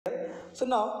So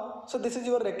now, so this is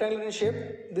your rectangular in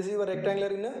shape. This is your rectangular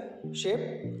in a shape.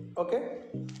 Okay.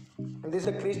 This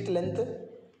is the creased length.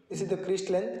 This is the creased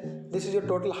length. This is your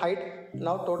total height.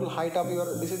 Now total height of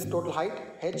your, this is the total height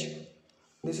h.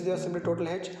 This is your simply total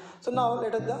h. So now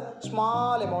let us the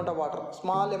small amount of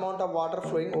water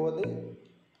flowing over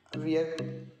the weir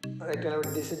rectangular.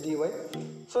 This is dy.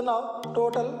 So now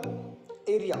total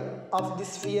area of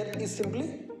this weir is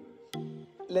simply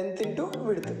length into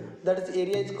width. That is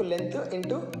area is equal length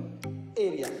into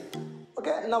area.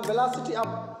 Okay. Now velocity of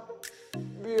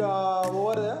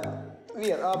over the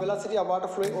weir, velocity of water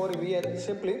flowing over weir,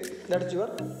 simply that is your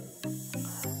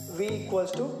v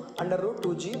equals to under root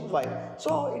 2g y.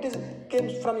 So it is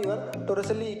comes from your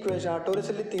Torricelli equation,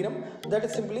 Torricelli theorem. That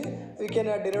is simply we can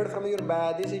derive from your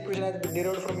this equation has been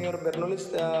derived from your Bernoulli's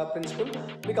principle,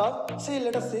 because see,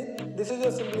 let us see, this is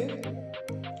your simply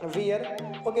weir.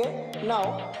 Okay,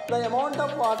 now the amount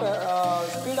of water,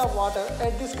 speed of water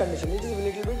at this condition, it is a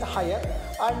little bit higher,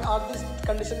 and at this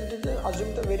condition it is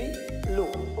assumed very low.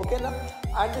 Okay, now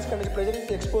at this condition pressure is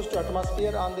exposed to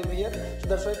atmosphere on the weir, so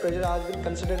that's why pressure has been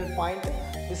considered at point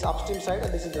this upstream side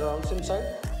and this is the downstream side,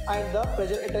 and the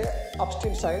pressure at a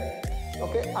upstream side.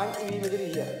 Okay, and we measure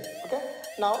here. Okay,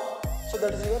 now so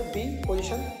that is your B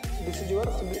position, this is your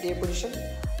simply A position.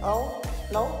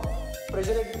 Now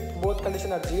pressure at both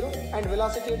conditions are 0, and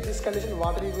velocity at this condition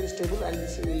water is very stable and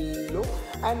this is low,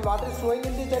 and water is flowing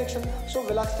in this direction, so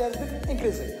velocity has been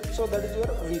increasing. So that is your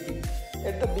Vp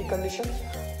at the B condition,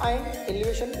 and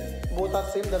elevation both are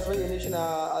same, that's why elevation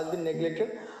has been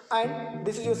neglected, and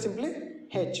this is your simply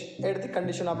H at the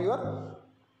condition of your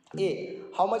A.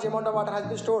 How much amount of water has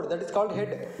been stored? That is called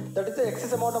head. That is the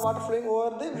excess amount of water flowing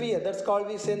over the weir. That's called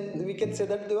we can say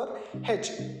that your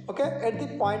H. Okay, at the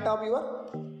point of your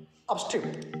upstream.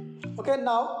 Okay,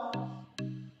 now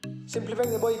simplifying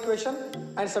the above equation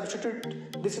and substitute,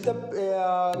 this is the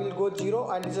will go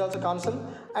 0 and this is also cancel,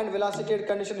 and velocity at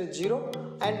condition is 0,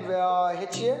 and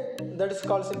HA, that is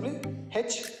called simply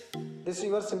H. This is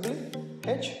your simply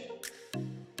H.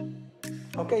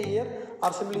 Okay, here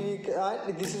or simply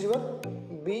this is your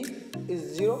B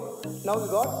is 0. Now we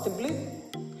got simply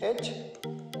H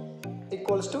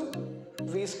equals to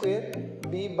V square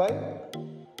B by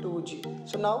 2g.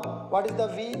 So now what is the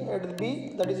V at the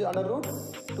B? That is under root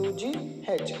 2g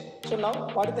h. So now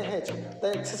what is the h?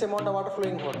 The excess amount of water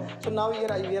flowing over. So now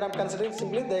here I am considering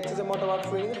simply the excess amount of water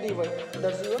flowing in dy.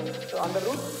 That's your under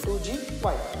root 2g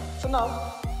y. So now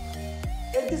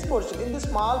at this portion, in this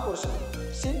small portion,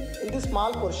 see, in this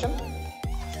small portion,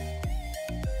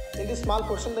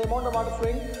 the amount of water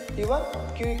flowing, your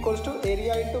q equals to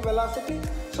area into velocity.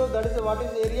 So that is what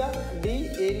is area? D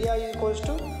area equals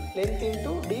to length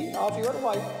into d of your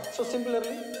y. So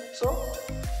similarly, so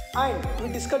and we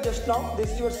discussed just now,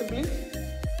 this is your simply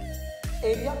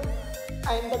area,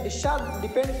 and the discharge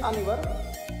depends on your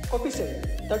coefficient,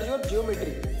 that is your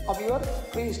geometry of your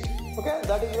creased. Okay,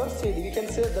 that is your CD. We can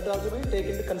say that also will take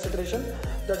into consideration.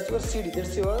 That is your CD.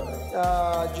 That's your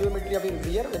geometry of your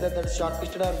weir, whether that's short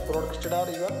crested or broad crested or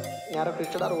your narrow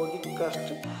crested or oblique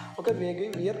crested. Okay,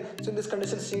 weir. So in this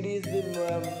condition, CD is the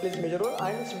place measurable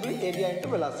and simply area into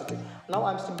velocity. Now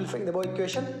I am simplifying the above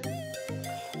equation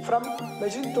from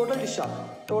measuring total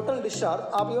discharge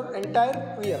of your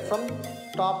entire weir from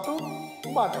top to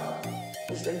bottom.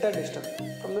 This entire distance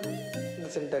from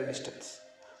this entire distance.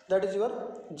 That is your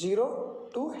 0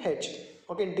 to h.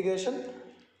 Okay, integration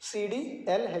CD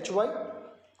L HY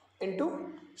into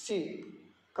C.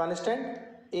 Constant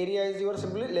area is your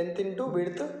simply length into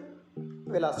width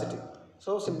velocity.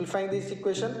 So simplifying this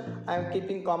equation, I am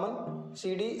keeping common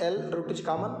CD L root is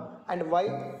common, and y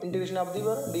integration of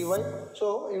the dy.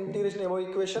 So integration above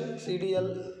equation CD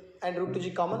L and root is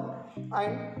common,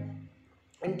 and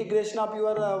integration of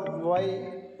your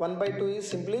y 1 by 2 is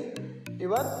simply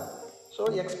your, so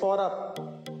x power of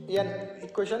n,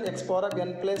 equation x power of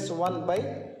n plus 1 by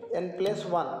n plus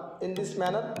 1. In this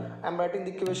manner I am writing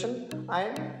the equation,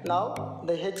 and now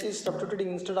the h is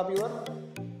substituting instead of your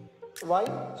y,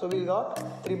 so we got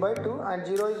 3 by 2 and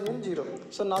 0 is mean 0.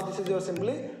 So now this is your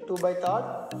simply 2 by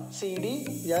 3rd CD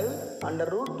L under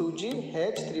root 2g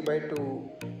h 3 by 2.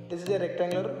 This is a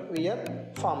rectangular weir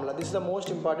formula. This is the most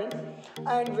important,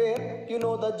 and where you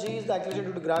know the g is the acceleration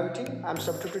due to gravity. I am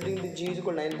substituting the g is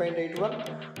equal to 9.81,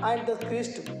 and the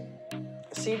creased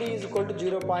CD is equal to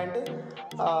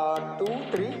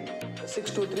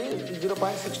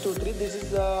 0.623. This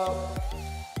is the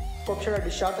coefficient of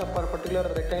discharge of a particular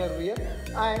rectangular weir,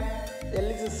 and L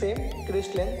is the same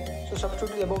creased length. So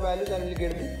substitute the above values and we will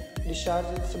get the discharge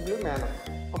in simple manner.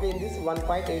 Okay, in this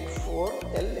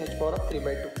 1.84 L h power of 3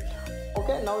 by 2.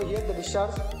 Okay, now here the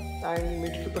discharge and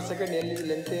meter cube per second. L is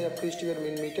length of creased weir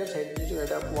in meters, head is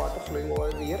head of water flowing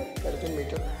over weir, that is in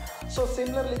meter. So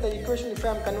similarly the equation, if I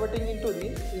am converting into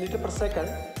the liter per second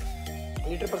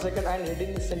and head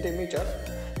in centimeter,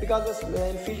 because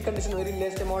in field condition very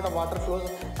less amount of water flows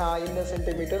in the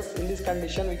centimeters. In this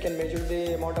condition we can measure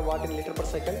the amount of water in liter per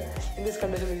second. In this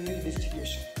condition we use this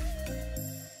equation.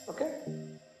 Okay,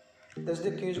 this is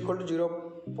the Q is equal to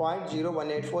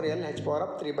 0.0184 L h power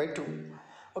of 3 by 2.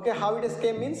 Okay, how it is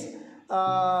came means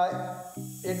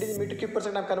it is meter cube per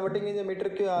second. I am converting in the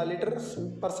liters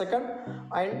per second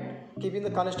and keeping the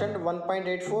constant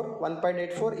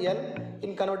 1.84 L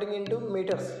in converting into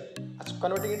meters.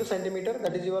 Converting into centimeter,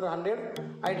 that is your 100,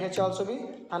 and h also be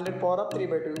 100 power of 3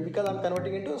 by 2 because I am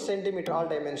converting into centimeter all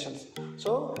dimensions.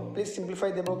 So please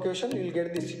simplify the above equation, you will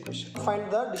get this equation. Find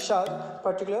the discharge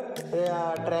particular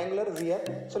triangular weir.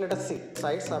 So let us see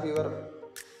sides of your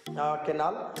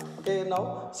canal. Okay,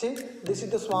 now see, this is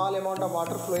the small amount of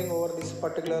water flowing over this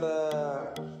particular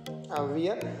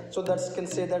weir. So that can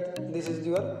say that this is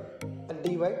your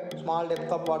dy, small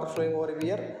depth of water flowing over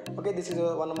weir. Okay, this is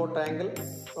one more triangle.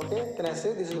 Okay, can I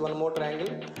say this is one more triangle,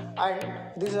 and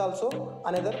this is also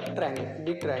another triangle,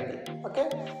 big triangle. Okay,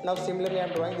 now similarly I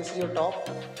am drawing, this is your top.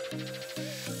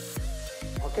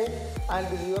 Okay, and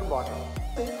this is your bottom.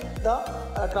 See the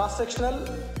cross-sectional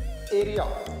area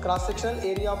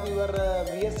of your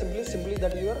weir, simply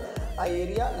that your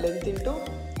area length into,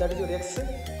 that is your x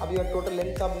of your total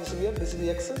length of this weir. This is the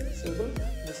x, simple,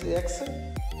 this is x,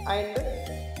 and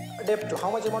depth, how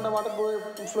much amount of water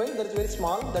flowing, that is very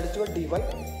small, that is your dy,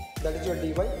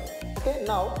 Okay,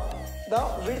 now the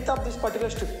width of this particular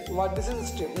strip, what this is a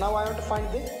strip. Now I want to find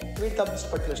the width of this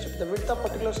particular strip. The width of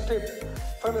particular strip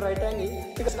from a right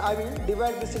angle, because I will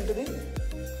divide this into the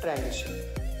triangle shape.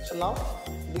 So now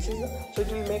this is so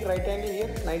it will make right angle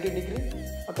here 90 degree.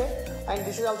 Okay, and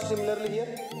this is also similarly here,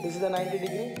 this is the 90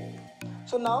 degree.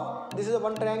 So now this is the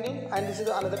one triangle and this is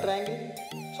the another triangle.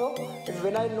 So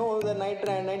when I know the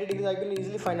 90 degrees, I can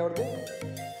easily find out the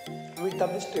width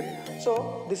of the strip.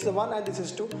 So this is 1 and this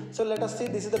is 2. So let us see,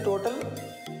 this is the total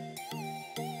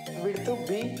width of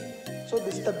B. So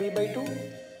this is the B by 2.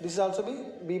 This is also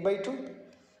B by 2.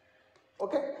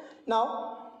 Okay.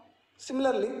 Now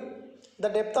similarly the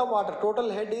depth of water, total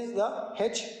head is the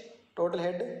H, total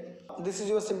head. This is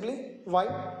your simply Y.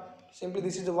 Simply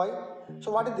this is the Y.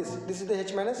 So what is this? This is the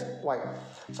H minus Y.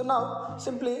 So now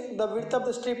simply the width of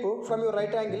the strip from your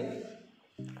right angle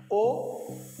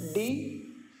ODE.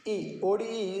 ODE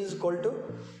is equal to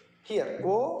here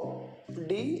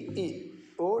ODE.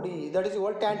 That is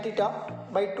equal tan theta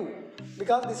by 2,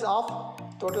 because this is half,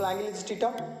 total angle is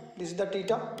theta. This is the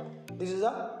theta. This is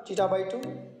the theta by 2.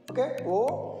 Okay,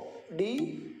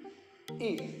 ODE.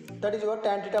 That is your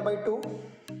tan theta by 2.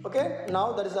 Okay,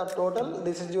 now that is our total.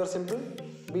 This is your simple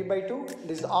B by 2.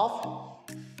 This is half.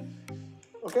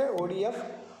 Okay, ODF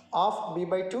half B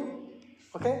by 2.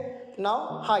 Okay,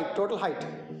 now height, total height.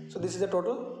 So this is the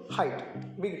total height,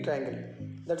 big triangle.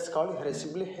 That is called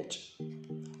simply H.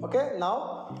 Okay,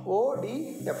 now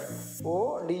ODF,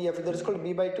 that is called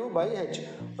B by 2 by H.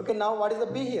 Okay, now what is the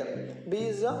B here? B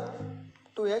is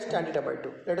 2H tan theta by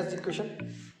 2. Let us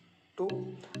equation 2.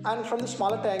 And from the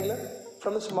smaller triangular,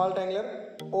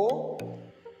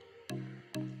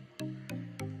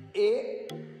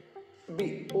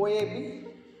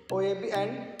 OAB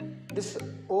and this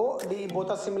OD both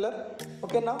are similar.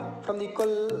 Okay, now from the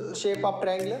equal shape of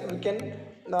triangular, we can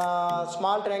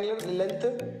small triangular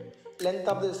length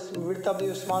of this width of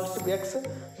the small strip x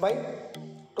by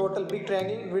total big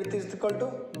triangle width is equal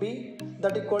to B,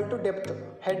 that equal to depth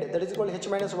head, that is equal to H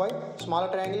minus Y, smaller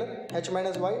triangular H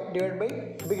minus Y divided by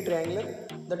big triangular,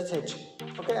 that is H.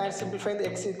 Okay, and simplifying the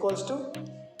x equals to,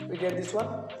 we get this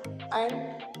one. And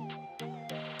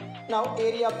now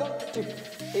area of the strip,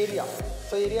 area.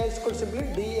 So area is equal to simply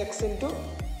dx into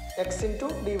x into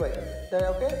dy. That,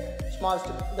 okay, small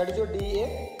strip, that is your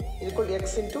dA is equal to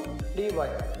x into dy.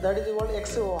 That is equal to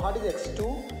x. What is x?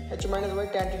 2 H minus Y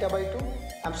tan theta by 2.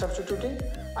 I am substituting,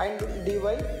 and dy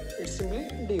it's simply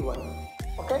dy.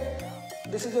 Okay,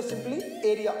 this is the simply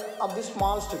area of this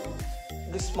small strip.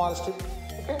 This small strip.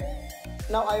 Okay.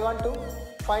 Now I want to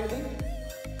find the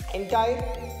entire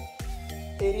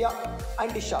area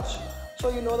and discharge. So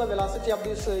you know the velocity of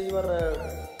this your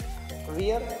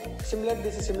weir.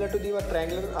 This is similar to your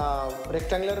triangular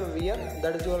rectangular weir.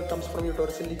 That is your comes from your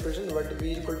torsional equation, but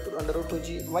V is equal to under root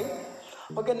 2Gy.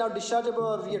 Okay, now discharge of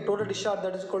our weir, total discharge,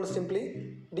 that is equal to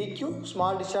simply dq,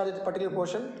 small discharge is particular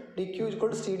portion, dq is equal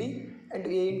to cd and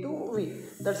a into v.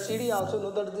 That cd also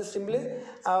know that this simply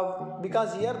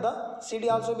because here the cd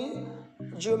also be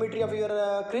geometry of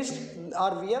your crest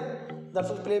or weir, That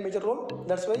will play a major role.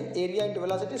 That's why area into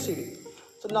velocity is CD.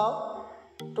 So now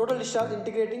total discharge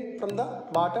integrating from the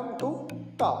bottom to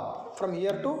top, from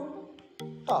here to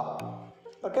top.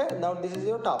 Okay, now this is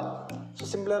your top. So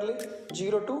similarly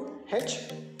 0 to H,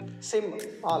 sim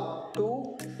all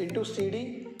 2 into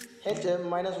CD H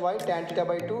minus y tan theta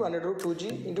by 2 under root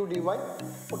 2g into dy.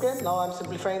 Okay, now I am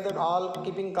simplifying that, all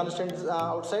keeping constants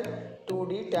outside.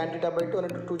 2d tan theta by 2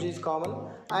 under root 2g is common,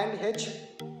 and H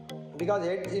because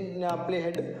head in play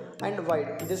head, and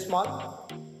wide this small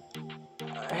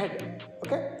head.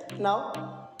 Okay, now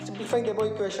simplifying the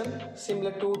above equation,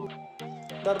 similar to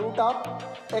the root of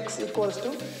x equals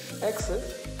to x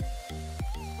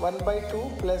 1 by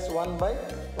 2 plus 1 by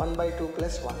 1 by 2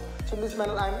 plus 1. So in this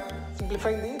manner I am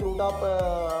simplifying the root of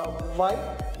y,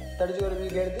 that is your, we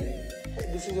get the,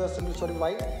 this is your simple, sorry,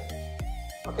 y.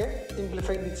 Okay,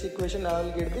 simplifying this equation I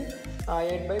will get the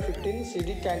 8 by 15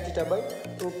 CD tan theta by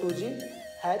root 2g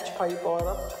h 5 power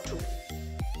of 2.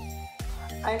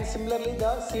 And similarly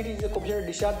the CD is the coefficient of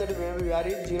discharge that we vary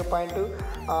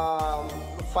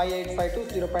 0.5852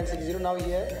 0.60. Now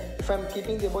here if I am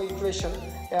keeping the above equation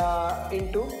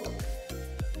into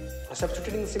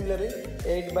substituting similarly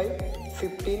 8 by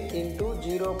 15 into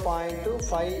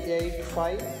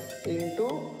 0.585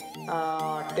 into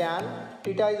tan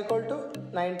theta is equal to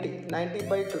 90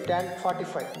 by 2 tan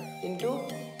 45 into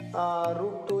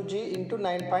root 2g into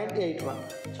 9.81.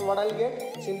 So what I will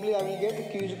get, simply I will get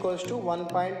q is equals to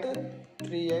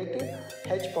 1.38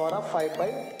 h power of 5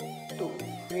 by 2.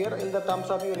 Here in the terms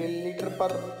of your liter per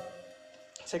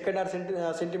second or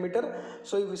centimeter,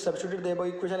 so if we substitute the above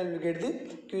equation and we get the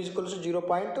q is equals to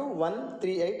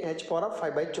 0.138 h power of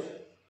 5 by 2.